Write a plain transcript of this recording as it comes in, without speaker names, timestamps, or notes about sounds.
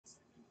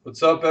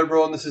What's up,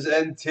 everyone? This is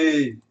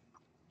NT.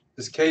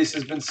 This case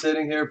has been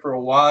sitting here for a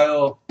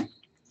while.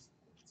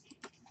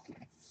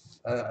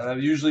 That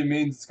usually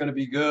means it's going to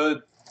be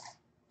good.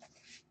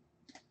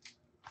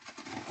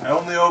 I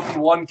only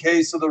opened one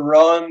case of the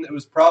run. It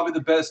was probably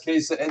the best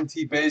case of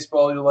NT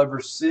baseball you'll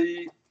ever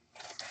see.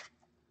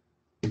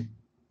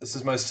 This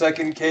is my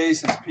second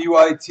case. It's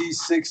PYT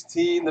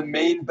 16. The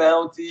main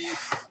bounty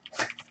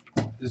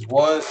is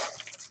what?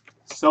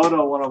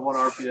 Soto 101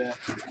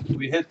 RPA.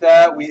 We hit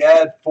that. We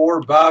add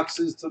 4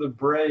 boxes to the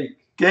break.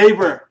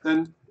 Gaber,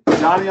 then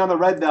Johnny on the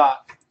red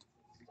dot.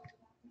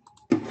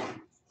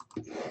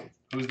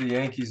 Who's the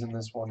Yankees in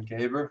this one,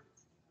 Gaber?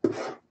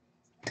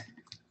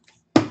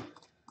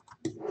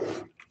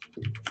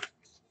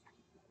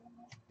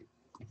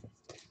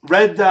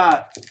 Red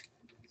dot.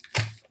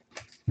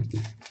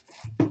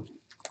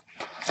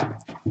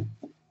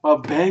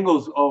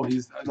 Bengals. Oh,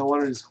 he's no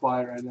wonder he's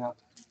quiet right now.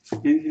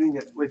 He didn't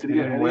get. Wait, did he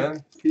get any?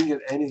 Win? He didn't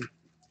get any.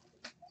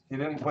 He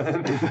didn't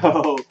win.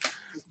 No.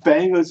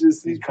 Bengals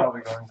just. He's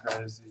probably going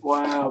crazy.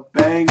 Wow,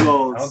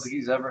 Bengals. I don't think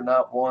he's ever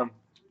not won.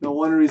 No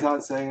wonder he's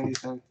not saying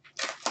anything.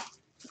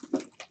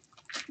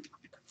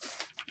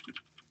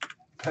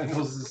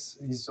 Bengals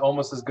he's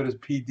almost as good as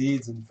P.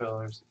 Deeds in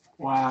fillers.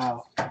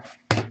 Wow. How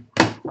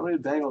many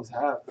Bengals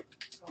have?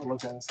 I'll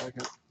look at it in a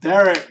second.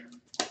 Derek.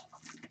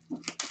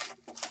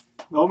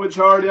 No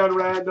majority on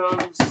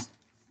randoms.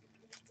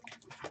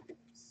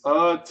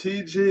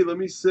 TG, let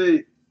me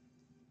see.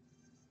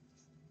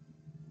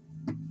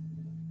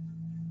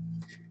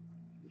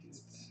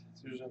 It's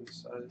usually on the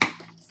side.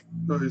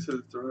 No, he said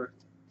it's direct.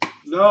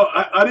 No,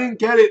 I didn't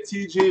get it,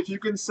 TG. If you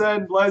can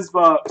send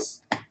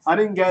Lesbox. I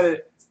didn't get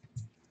it.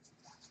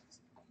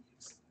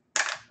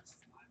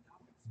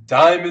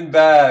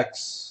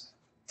 Diamondbacks.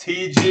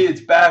 TG,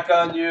 it's back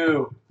on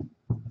you.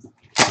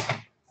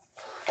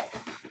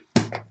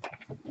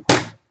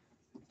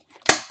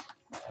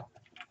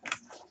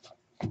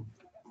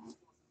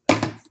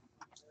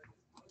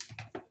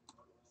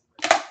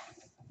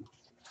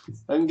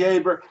 And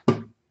Gaber.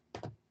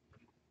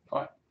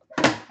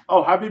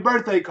 Oh, happy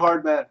birthday,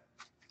 card man.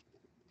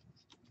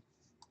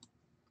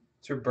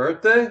 It's your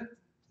birthday?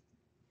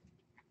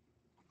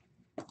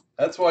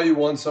 That's why you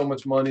won so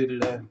much money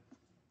today.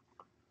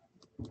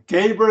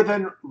 Gaber,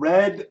 then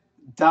red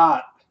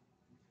dot.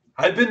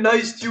 I've been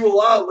nice to you a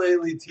lot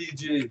lately,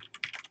 TG.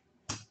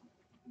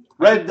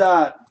 Red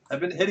dot. I've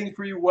been hitting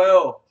for you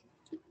well.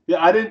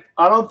 Yeah, I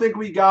don't think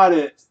we got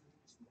it.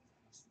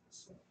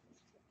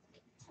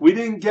 We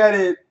didn't get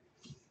it.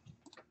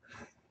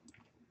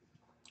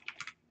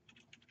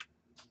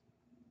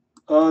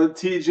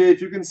 TJ, if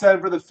you can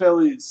send for the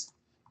Phillies.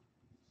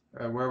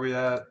 All right, where are we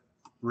at?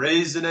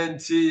 Raise an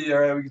NT. All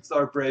right, we can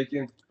start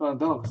breaking. Oh,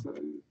 no.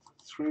 The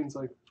screen's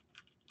like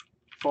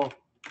full.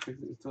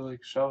 To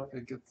like show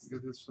it. Get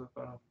this stuff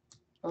out.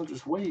 Oh,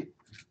 just wait.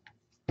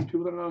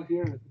 People are not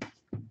hearing it.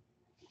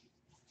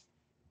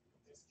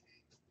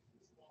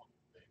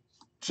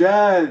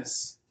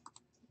 Jazz.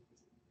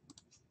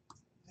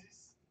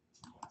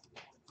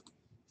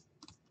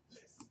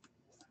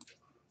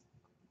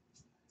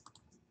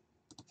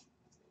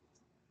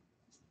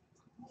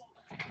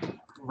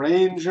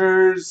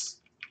 Rangers.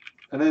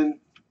 And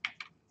then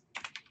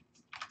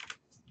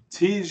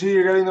TG,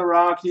 you're getting the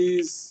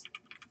Rockies.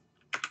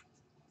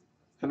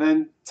 And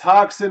then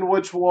Toxin,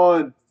 which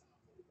one?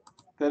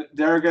 Then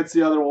Derek gets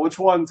the other one. Which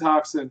one,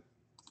 Toxin?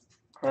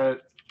 All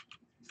right.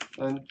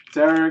 And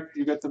Derek,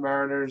 you get the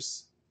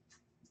Mariners.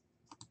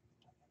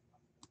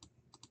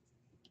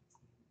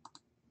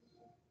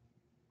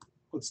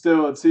 Let's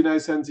do it. Let's see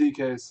nice NT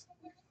case.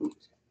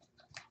 Oops.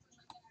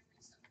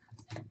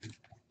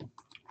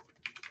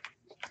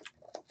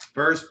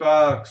 First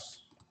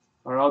box.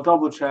 All right, I'll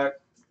double check.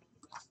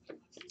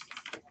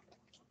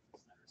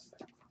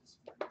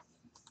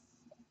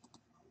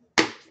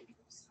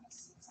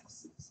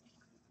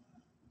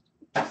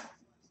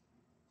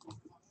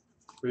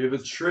 We have a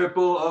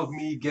triple of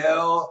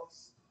Miguel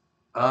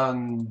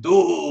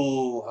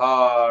Andujar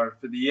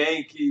for the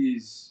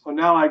Yankees. Oh,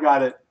 now I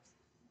got it.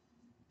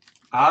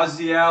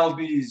 Ozzy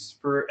Albies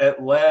for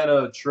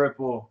Atlanta,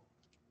 triple.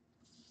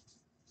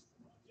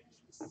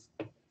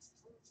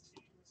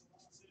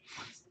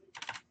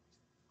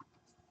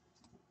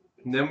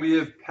 And then we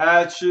have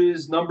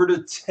patches, number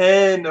to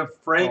 10 of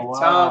Frank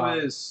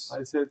Thomas.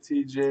 I said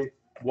TJ.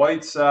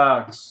 White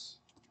Sox.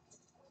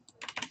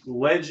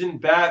 Legend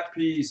back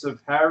piece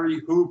of Harry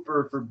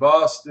Hooper for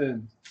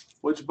Boston.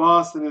 Which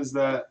Boston is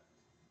that?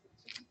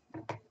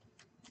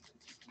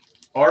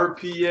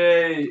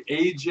 RPA,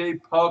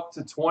 AJ Puck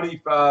to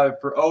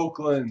 25 for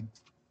Oakland.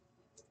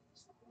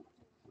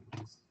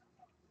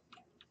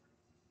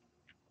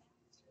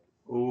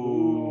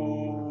 Ooh.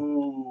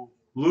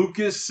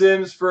 Lucas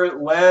Sims for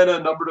Atlanta,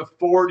 number to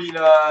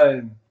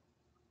 49.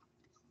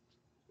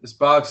 This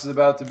box is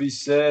about to be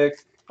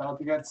sick. About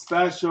to get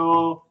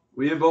special.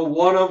 We have a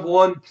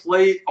 1-of-1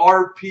 plate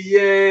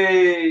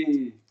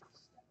RPA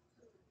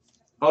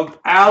of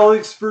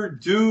Alex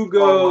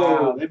Verdugo. Oh,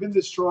 wow. They've been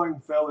destroying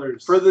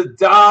fellers. For the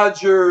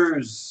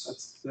Dodgers.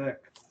 That's sick.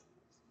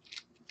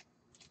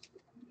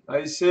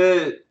 Nice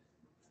hit.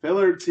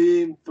 Filler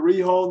team,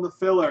 3-hole in the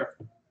filler.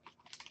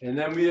 And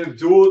then we have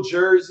dual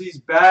jerseys,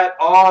 bat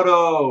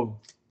auto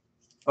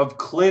of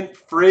Clint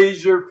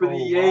Frazier for the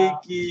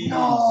Yankees.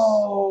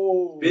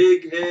 No!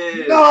 Big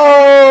hit.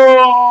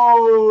 No!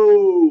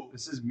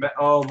 This is,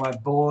 oh, my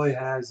boy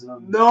has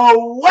them.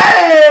 No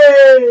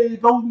way!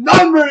 The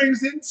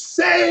numbering's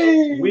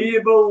insane! We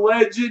have a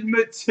Legend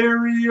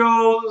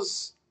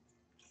Materials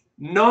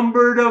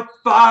number to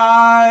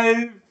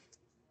 5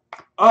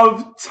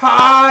 of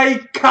Ty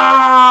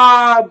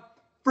Cobb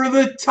for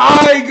the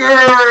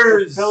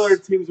Tigers. The filler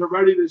teams are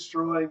already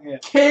destroying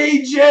it.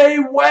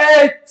 KJ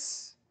Wet.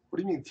 What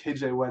do you mean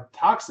KJ Wet?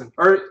 Toxin.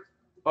 I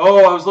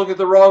was looking at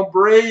the wrong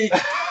break.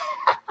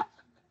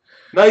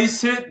 Nice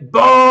hit,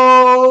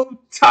 Bo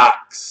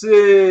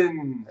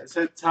Toxin. Nice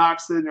hit,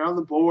 Toxin. You're on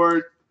the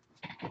board.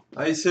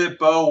 Nice hit,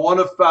 Bo. 1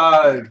 of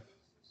 5.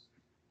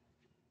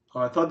 Oh,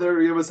 I thought they were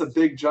going to give us a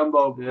big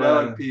jumbo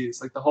relic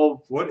piece. Like the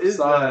whole What is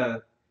side.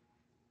 that?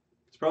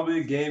 It's probably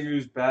a game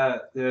used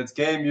bat. Yeah, it's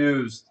game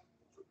used.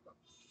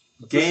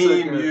 That's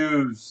Game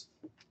used.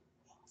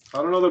 I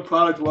don't know the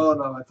product well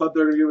enough. I thought they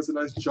were going to give us a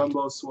nice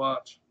jumbo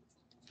swatch.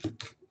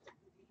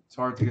 It's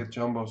hard to get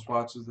jumbo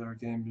swatches that are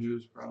game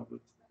used, probably.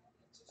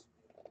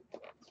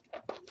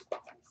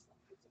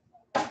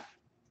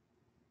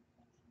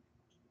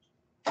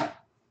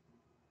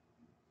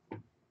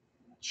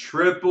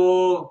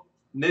 Triple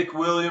Nick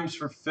Williams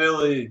for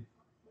Philly.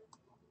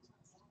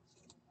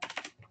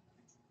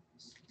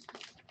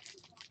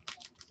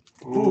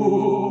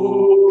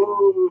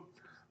 Ooh.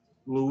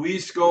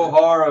 Luis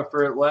Gohara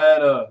for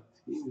Atlanta.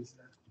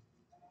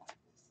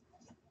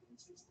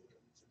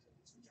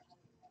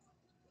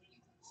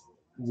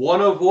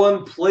 One of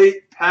 1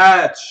 plate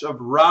patch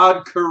of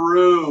Rod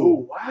Carew.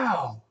 Oh,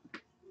 wow.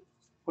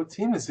 What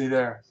team is he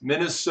there?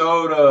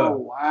 Minnesota. Oh,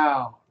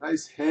 wow.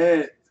 Nice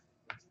hit.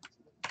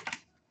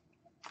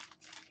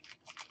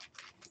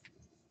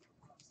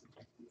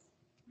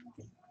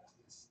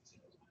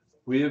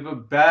 We have a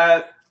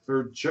bat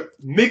for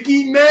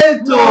Mickey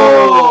Mantle.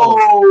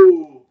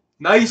 No!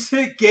 Nice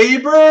hit,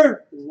 Gaber.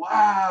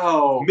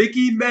 Wow.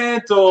 Mickey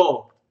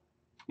Mantle,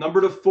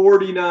 number to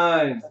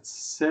 49. That's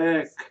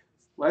sick.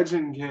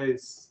 Legend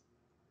case.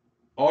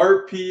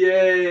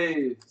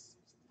 RPA.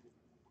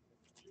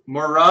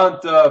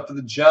 Maranta for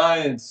the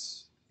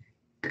Giants.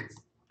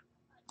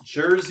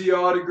 Jersey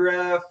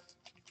autograph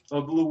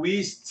of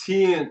Luis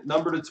Tient,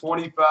 number to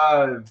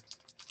 25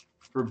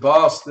 for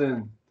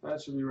Boston.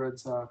 That should be Red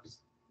Sox.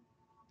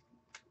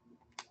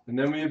 And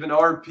then we have an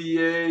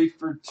RPA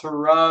for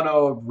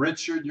Toronto of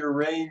Richard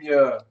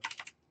Urania.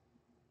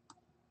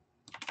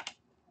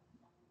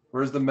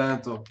 Where's the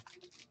mantle?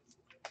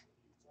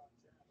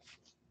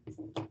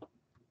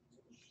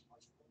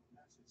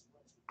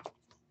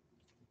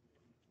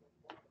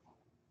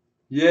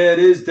 Yeah, it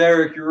is,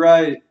 Derek. You're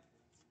right.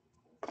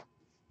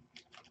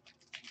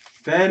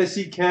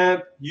 Fantasy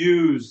Camp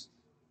used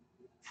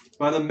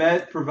by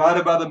the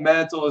provided by the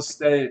Mantle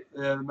Estate.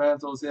 Yeah, the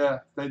Mantles, yeah.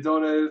 They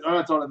donated, or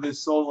not donated, they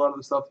sold a lot of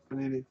the stuff to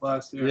Panini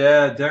last year.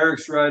 Yeah,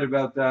 Derek's right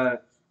about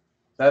that.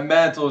 That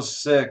mantle is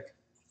sick.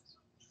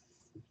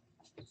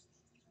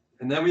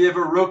 And then we have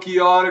a rookie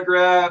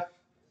autograph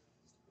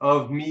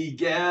of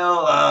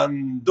Miguel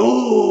Andujar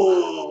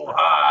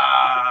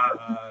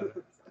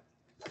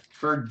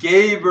for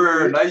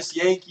Gaber. Nice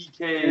Yankee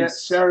case. Yeah,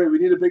 Sherry, we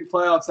need a big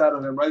playoffs out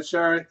of him, right,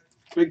 Sherry?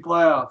 Big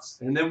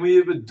playoffs. And then we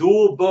have a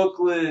dual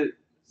booklet.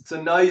 It's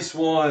a nice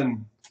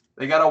one.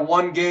 They got a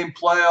 1-game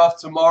playoff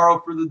tomorrow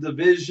for the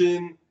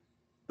division.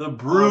 The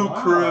Brew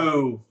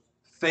Crew,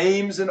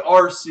 Thames and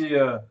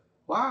Arcia.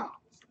 Wow.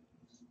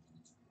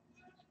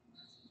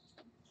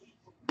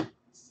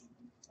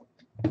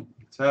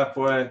 It's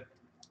halfway.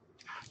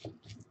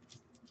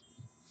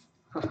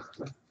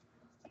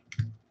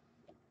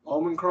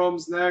 Omen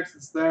Chrome's next.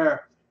 It's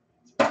there.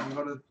 I'm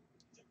gonna.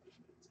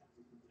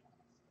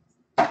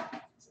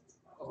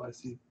 Oh, I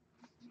see.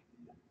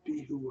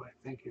 Be who I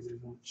think it is.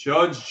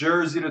 Judge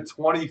jersey to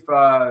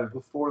 25.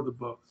 Before the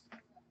book.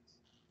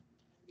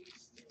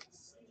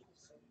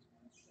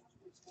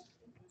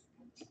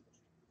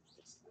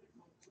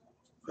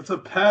 It's a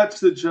patch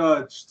to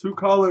Judge. 2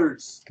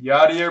 colors.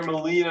 Yadier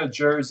Molina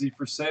jersey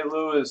for St.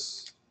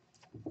 Louis.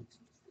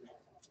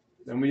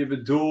 Then we have a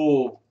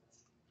duel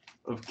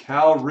of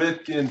Cal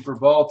Ripken for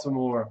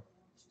Baltimore.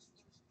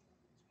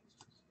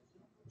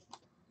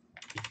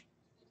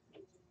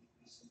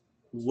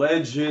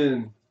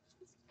 Legend.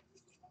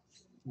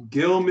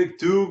 Gil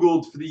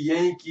McDougald for the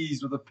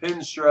Yankees with a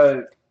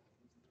pinstripe.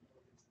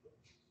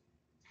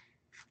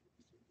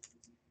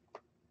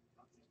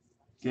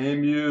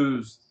 Game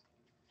used.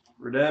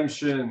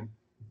 Redemption.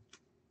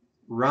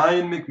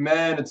 Ryan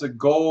McMahon, it's a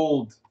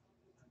gold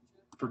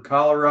for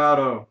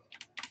Colorado.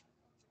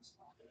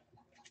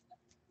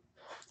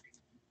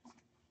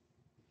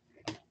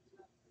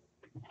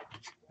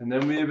 And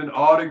then we have an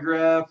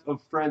autograph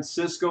of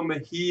Francisco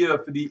Mejia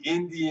for the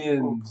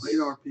Indians. Plate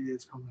RPA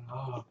is coming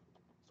up.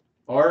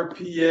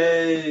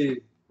 RPA.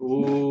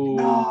 Ooh.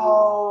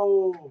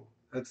 No.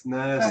 That's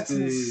That's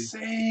nasty.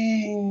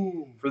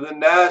 insane. For the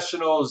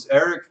Nationals,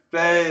 Eric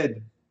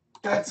Fed.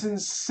 That's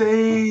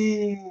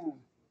insane.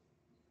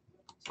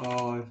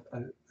 Oh,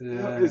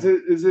 yeah. Is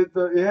it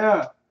the,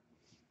 yeah.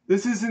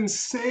 This is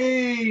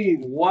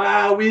insane.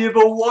 Wow, we have a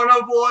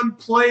 1-of-1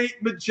 plate,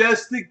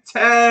 Majestic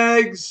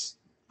Tags.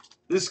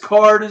 This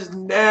card is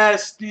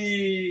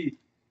nasty.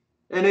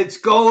 And it's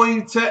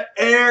going to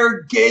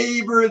Air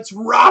Gaber. It's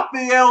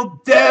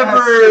Rafael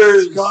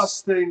Devers. That's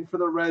disgusting for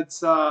the Red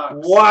Sox.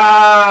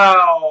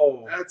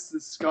 Wow. That's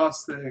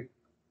disgusting.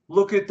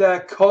 Look at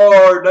that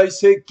card.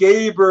 Nice hit,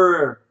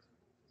 Gaber.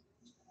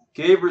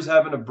 Gaber's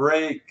having a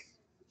break.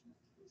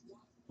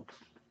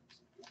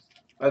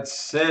 That's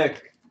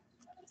sick.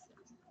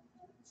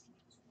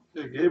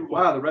 Yeah, Gabe,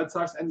 wow, the Red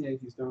Sox and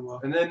Yankees doing well.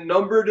 And then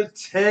number to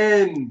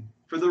 10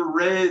 for the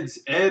Reds,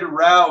 Ed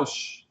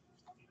Roush.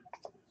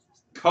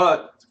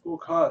 Cut. It's a cool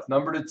cut.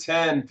 Number to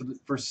 10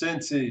 for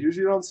Cincy.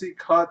 Usually you don't see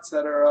cuts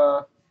that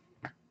are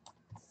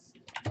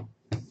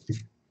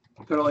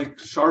like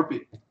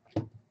Sharpie.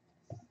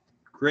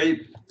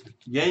 Great.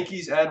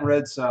 Yankees and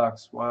Red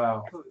Sox.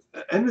 Wow.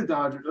 And the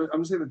Dodgers.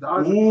 I'm saying the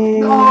Dodgers. Ooh.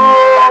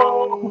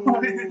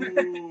 No!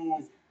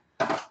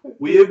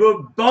 We have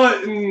a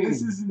button.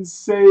 This is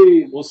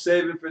insane. We'll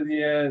save it for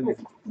the end.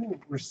 Ooh,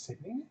 we're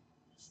saving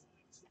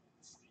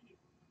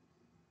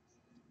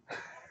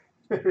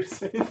it? We're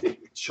saving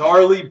it.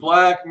 Charlie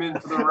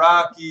Blackmon for the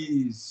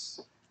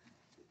Rockies.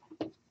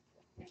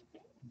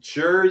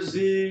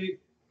 Jersey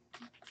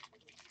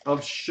of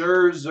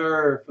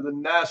Scherzer for the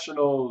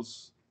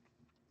Nationals.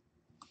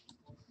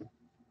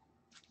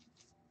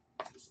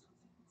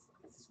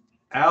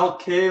 Al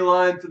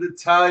Kaline for the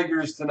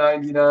Tigers to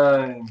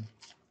 99.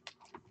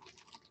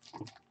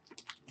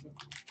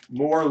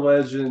 More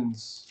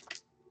legends.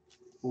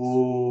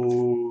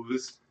 Oh,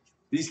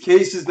 these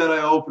cases that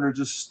I open are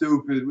just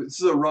stupid. This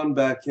is a run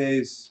back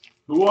case.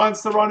 Who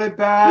wants to run it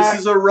back? This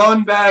is a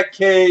run back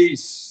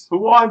case. Who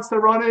wants to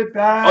run it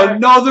back?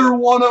 Another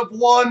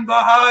 1-of-1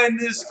 behind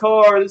this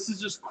card. This is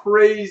just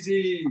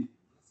crazy.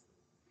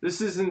 This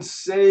is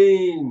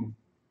insane.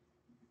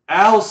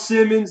 Al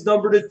Simmons,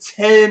 number to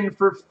 10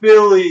 for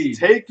Philly.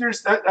 Take your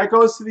that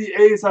goes to the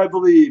A's, I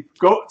believe.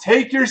 Go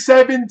take your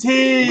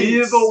 17. We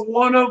have a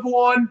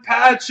 1-of-1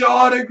 patch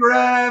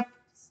autograph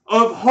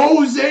of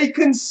Jose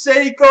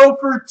Canseco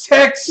for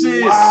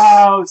Texas.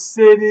 Wow,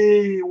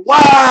 City.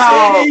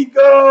 Wow. City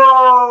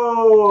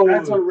go.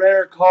 That's a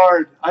rare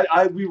card.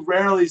 We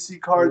rarely see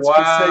cards Wow.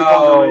 Canseco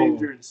on the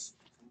Rangers.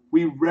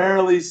 We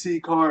rarely see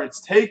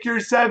cards. Take your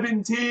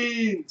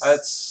 17s.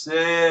 That's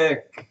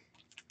sick.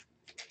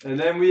 And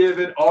then we have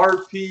an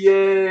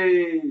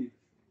RPA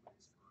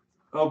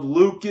of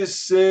Lucas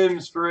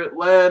Sims for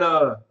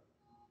Atlanta.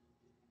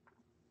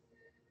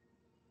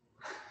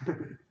 All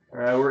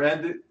right, we're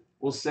ended.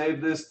 We'll save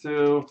this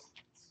too.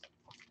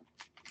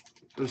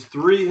 There's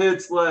 3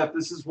 hits left.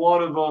 This is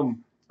one of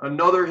them.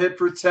 Another hit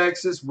for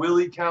Texas,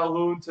 Willie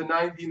Calhoun to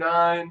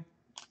 99.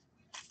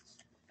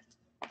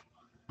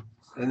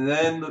 And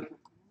then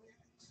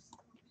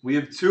we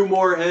have 2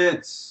 more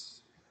hits.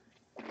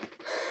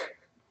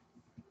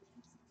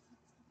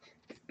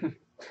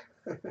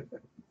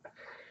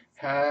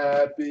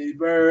 Happy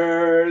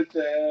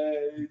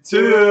birthday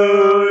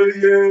To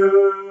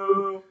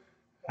you.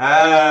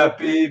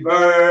 Happy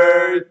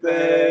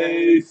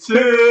birthday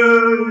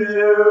to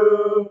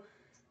you.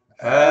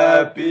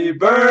 Happy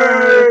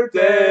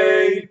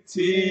birthday,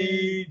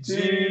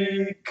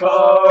 TG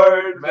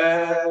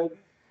Cardman.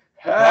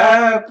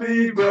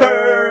 Happy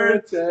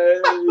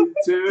birthday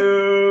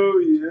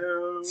to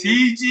you.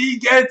 TG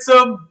gets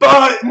a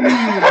button.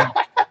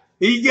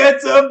 He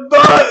gets a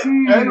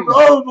button. and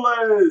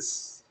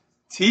Robles.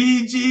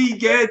 TG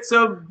gets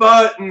a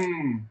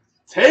button.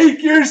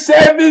 Take your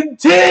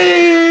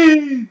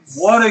 17s.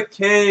 What a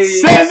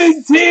case.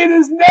 17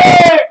 is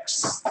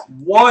next.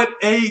 What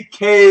a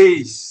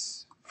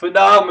case.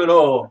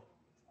 Phenomenal.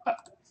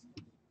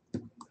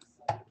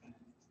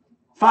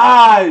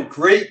 5.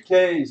 Great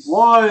case.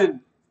 1,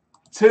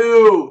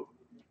 2,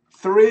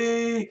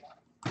 3,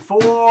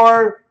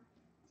 4,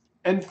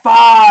 and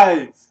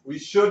 5. We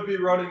should be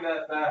running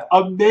that back.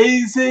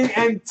 Amazing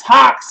and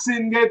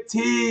Toxin get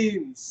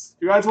teams.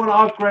 If you guys want to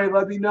upgrade,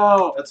 let me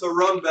know. That's a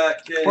run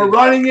back case. We're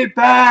running it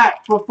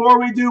back before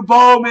we do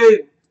Bowman.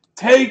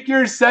 Take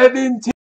your 17.